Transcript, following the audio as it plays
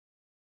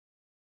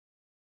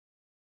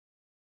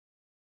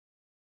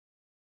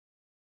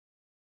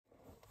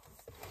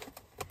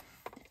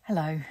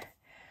Hello,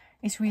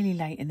 it's really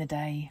late in the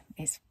day.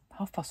 It's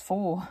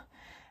 4:30.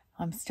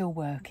 I'm still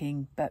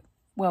working, but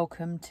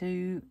welcome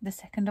to the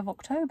 2nd of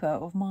October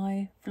of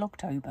my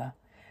Vlogtober.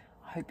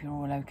 I hope you're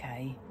all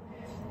okay.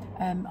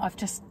 I've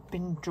just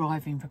been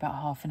driving for about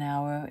half an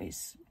hour.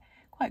 It's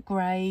quite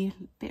grey,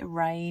 a bit of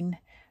rain,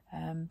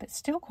 but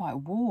still quite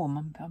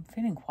warm. I'm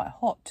feeling quite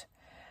hot.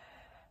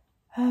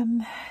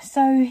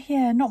 So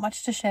yeah, not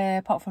much to share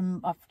apart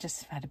from I've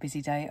just had a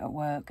busy day at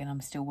work and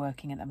I'm still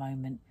working at the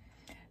moment.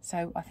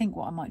 So I think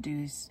what I might do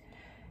is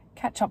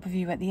catch up with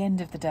you at the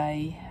end of the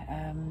day,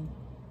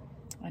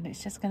 and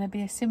it's just going to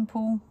be a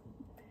simple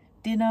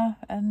dinner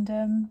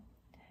and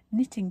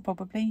knitting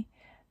probably.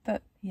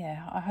 But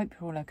yeah, I hope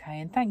you're all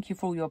okay, and thank you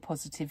for all your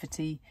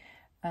positivity.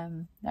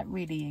 That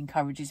really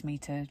encourages me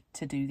to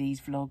do these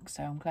vlogs,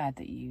 so I'm glad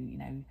that you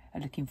know, are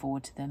looking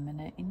forward to them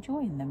and are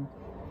enjoying them.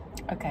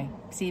 Okay,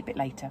 see you a bit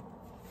later.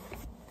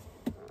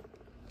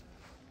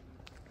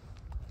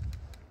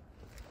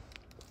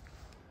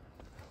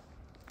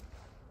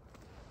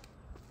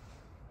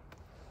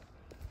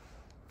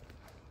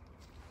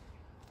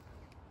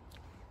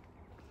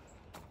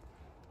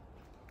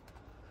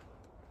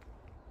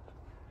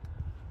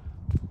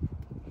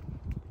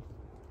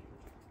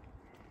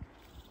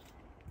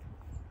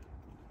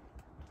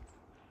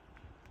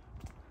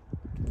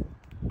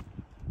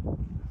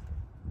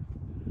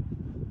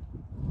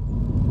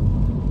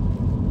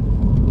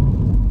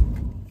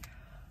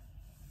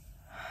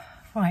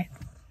 Right,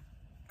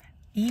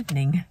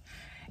 evening.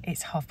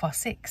 It's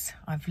 6:30.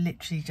 I've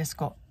literally just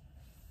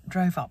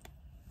drove up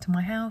to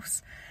my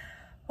house.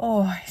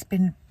 Oh, it's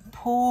been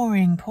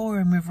pouring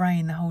with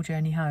rain the whole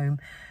journey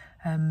home.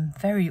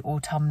 Very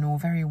autumnal,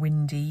 very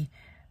windy.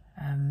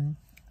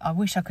 I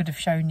wish I could have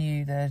shown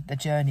you the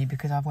journey,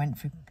 because I went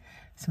through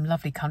some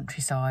lovely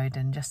countryside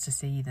and just to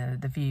see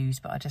the views,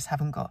 but I just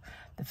haven't got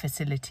the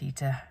facility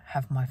to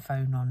have my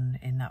phone on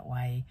in that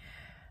way.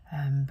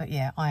 But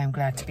yeah, I am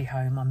glad to be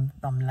home.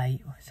 I'm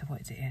late. So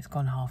what is it? It's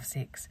gone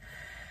 6:30.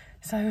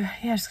 So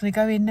yeah, just going to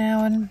go in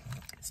now and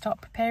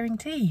start preparing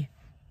tea.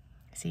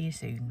 See you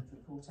soon.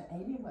 Reporter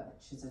Amy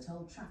Welch is at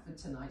Old Trafford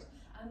tonight.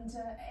 And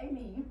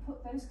Amy, you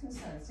put those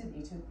concerns, didn't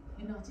you, to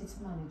United's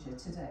manager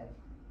today?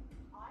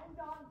 I'm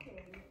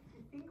dancing to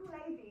Single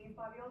Ladies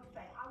by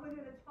Beyonce. I'm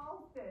within a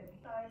Charleston,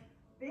 so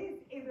this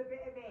is a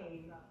bit of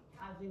me.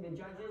 I think the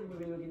judges will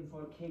be looking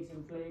for kicks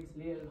and flicks,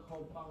 little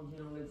hope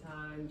bouncing all the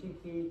time,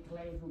 cheeky,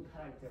 playful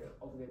character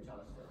of the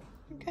Charleston.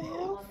 Okay.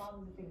 My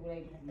mum's a single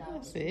lady herself.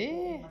 That's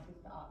it. My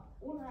sister up,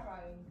 all on her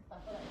own. So I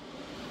feel like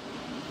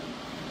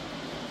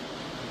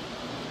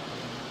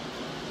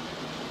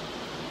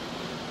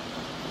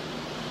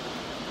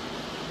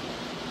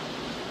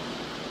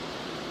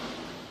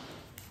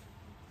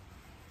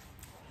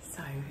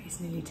So it's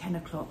nearly 10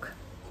 o'clock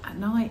at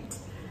night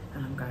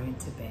and I'm going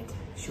to bed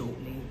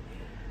shortly.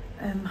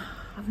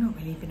 I've not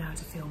really been able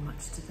to film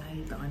much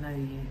today, but I know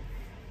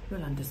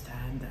you'll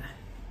understand that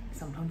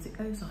sometimes it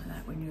goes like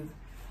that when you're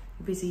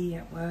busy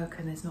at work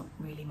and there's not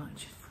really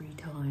much free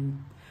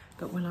time.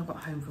 But when I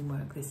got home from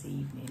work this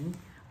evening,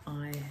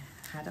 I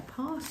had a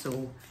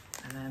parcel.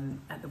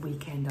 At the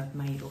weekend I'd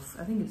made off,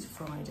 I think it's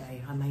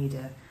Friday, I made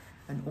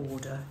an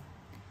order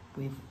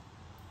with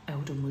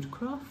Eldenwood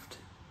Craft.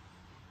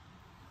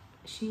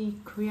 She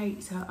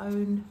creates her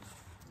own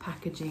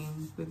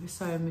packaging with a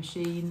sewing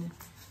machine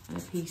and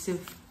a piece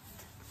of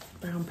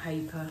brown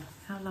paper.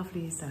 How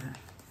lovely is that?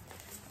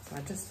 So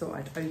I just thought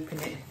I'd open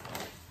it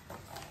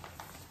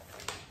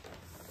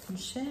and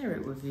share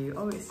it with you.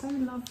 Oh, it's so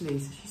lovely.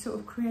 So she sort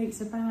of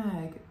creates a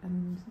bag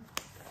and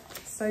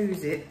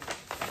sews it.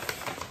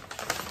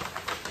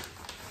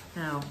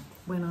 Now,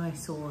 when I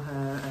saw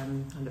her,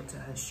 I looked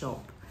at her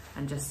shop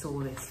and just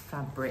saw this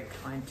fabric,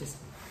 I just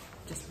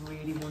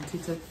really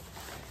wanted to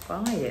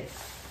buy it.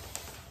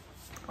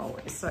 Oh,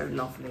 it's so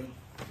lovely.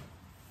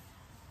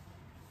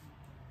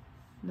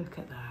 Look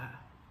at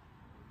that.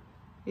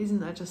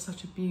 Isn't that just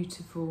such a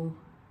beautiful,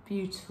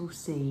 beautiful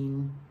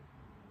scene?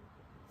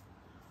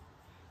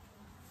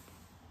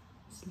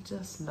 It's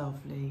just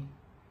lovely.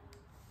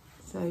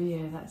 So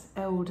yeah, that's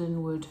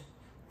Eldenwood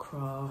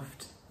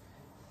Craft.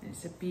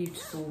 It's a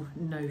beautiful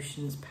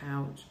notions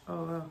pouch.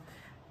 Oh,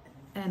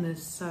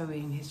 Emma's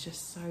sewing is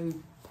just so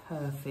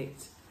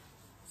perfect.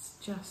 It's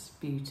just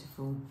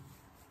beautiful.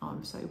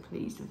 I'm so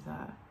pleased with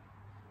that.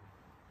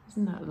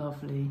 Isn't that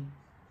lovely?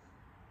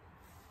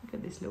 Look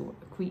at this little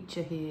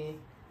creature here.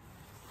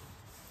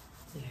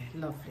 Yeah,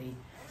 lovely.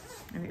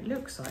 And it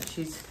looks like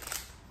she's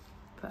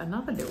put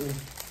another little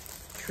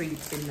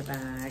treat in the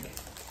bag.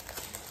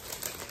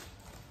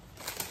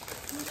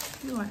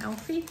 You all right,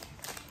 Alfie?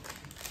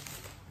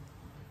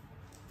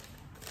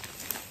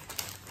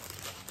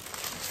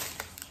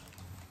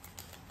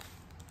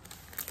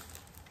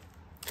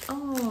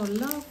 Oh,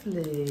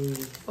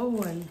 lovely.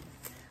 Oh,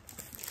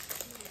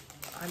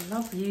 I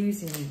love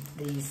using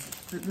these.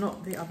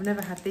 I've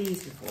never had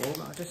these before,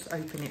 but I'll just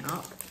open it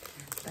up.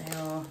 They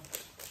are,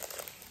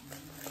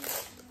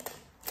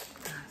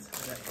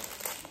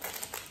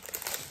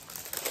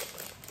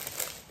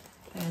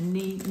 they're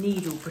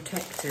needle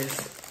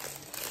protectors.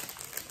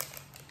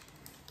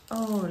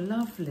 Oh,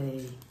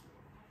 lovely.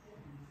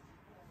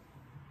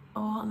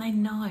 Oh, aren't they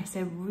nice?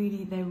 They're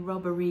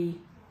rubbery.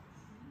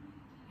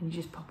 And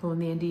you just pop them on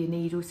the end of your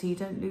needle so you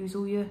don't lose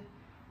all your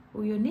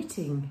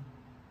knitting.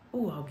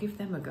 Oh, I'll give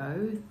them a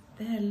go.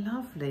 They're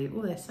lovely.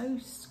 Oh, they're so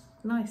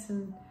nice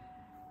and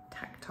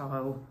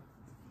tactile.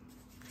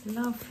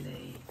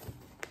 Lovely.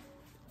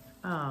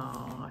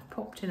 Ah, I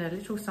popped in a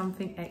little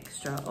something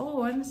extra.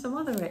 Oh, and some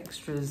other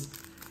extras.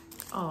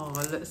 Oh,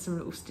 look, some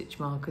little stitch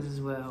markers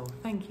as well.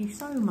 Thank you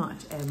so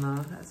much,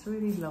 Emma. That's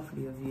really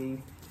lovely of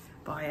you.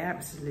 But I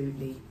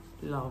absolutely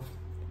love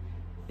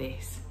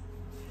this.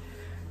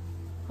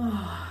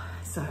 Oh,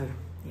 so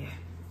yeah,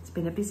 it's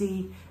been a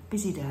busy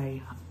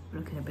day.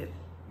 Looking a bit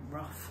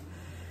rough.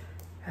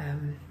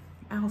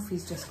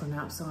 Alfie's just gone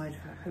outside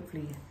for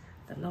hopefully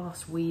the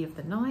last wee of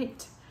the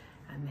night,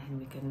 and then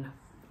we can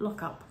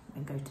lock up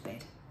and go to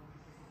bed.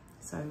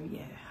 So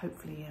yeah,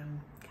 hopefully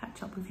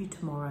catch up with you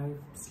tomorrow.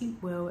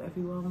 Sleep well,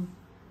 everyone.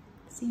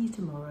 See you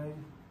tomorrow.